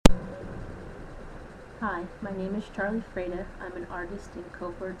Hi, my name is Charlie Freda. I'm an artist in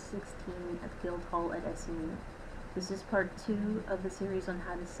cohort 16 at Guildhall at SMU. This is part 2 of the series on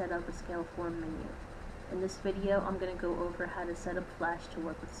how to set up a Scaleform menu. In this video, I'm going to go over how to set up Flash to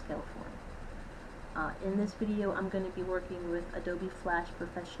work with Scaleform. In this video, I'm going to be working with Adobe Flash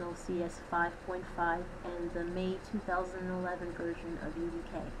Professional CS 5.5 and the May 2011 version of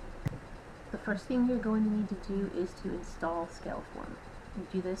UDK. The first thing you're going to need to do is to install Scaleform. You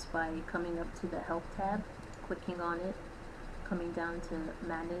do this by coming up to the Help tab, clicking on it, coming down to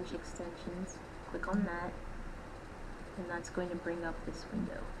Manage Extensions, click on that, and that's going to bring up this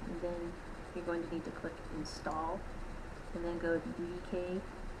window. And then you're going to need to click Install, and then go to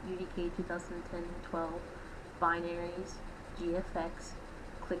UDK 2010-12, Binaries, GFX,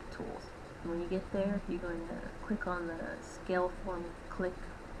 click Tools. And when you get there, you're going to click on the Scaleform click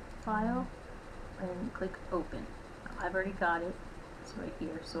file, and click Open. I've already got it. It's right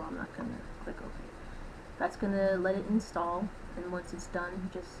here, so I'm not going to click open. That's going to let it install, and once it's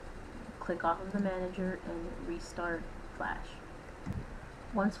done, just click off of the manager and restart Flash.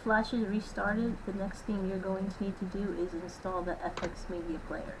 Once Flash is restarted, the next thing you're going to need to do is install the FX Media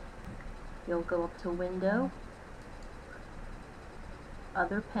Player. You'll go up to Window,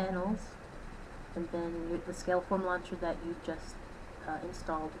 Other Panels, and then the Scaleform launcher that you just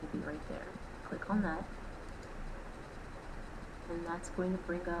installed will be right there. Click on that. And that's going to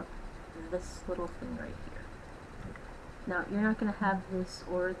bring up this little thing right here. Now, you're not going to have this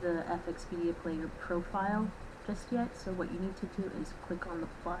or the FX Media Player profile just yet, so what you need to do is click on the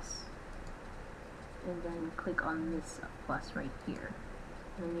plus, and then click on this plus right here.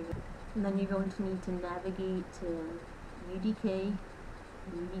 And then you're going to need to navigate to UDK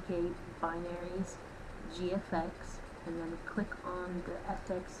Binaries, GFX, and then click on the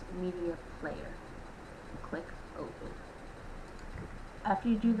FX Media Player. And click Open. After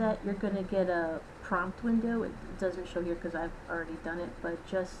you do that, you're going to get a prompt window. It doesn't show here because I've already done it, but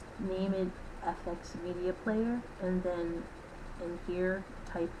just name it FX Media Player, and then in here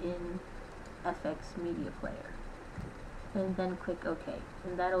type in FX Media Player, and then click OK,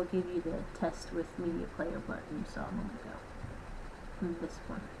 and that'll give you the Test with Media Player button you saw a moment ago. And this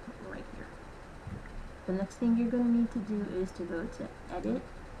one right here. The next thing you're going to need to do is to go to Edit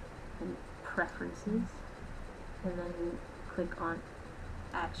and Preferences, and then you click on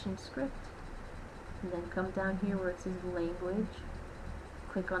Action Script, and then come down here where it says Language,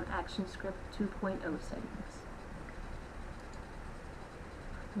 click on Action Script 2.0 settings.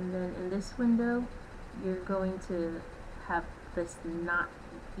 And then in this window, you're going to have this not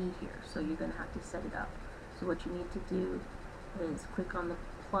be here, so you're going to have to set it up. So what you need to do is click on the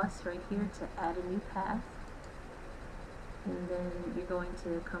plus right here to add a new path, and then you're going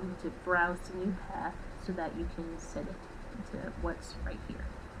to come to Browse to New Path so that you can set it to what's right here.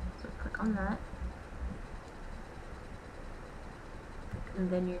 So click on that, and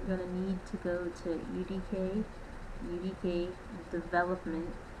then you're going to need to go to UDK Development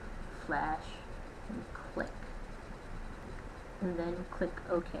Flash, and click, and then click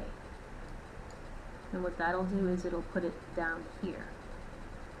OK. And what that'll do is it'll put it down here,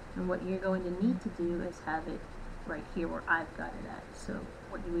 and what you're going to need to do is have it right here where I've got it at. So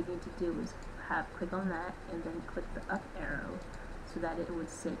what you would need to do is click on that, and then click the up arrow so that it would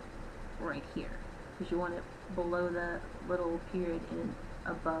sit right here, because you want it below the little period and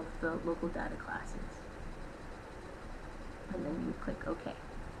above the local data classes. And then you click OK.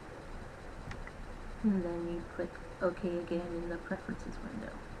 And then you click OK again in the Preferences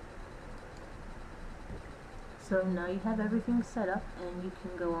window. So now you have everything set up, and you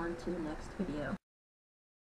can go on to the next video.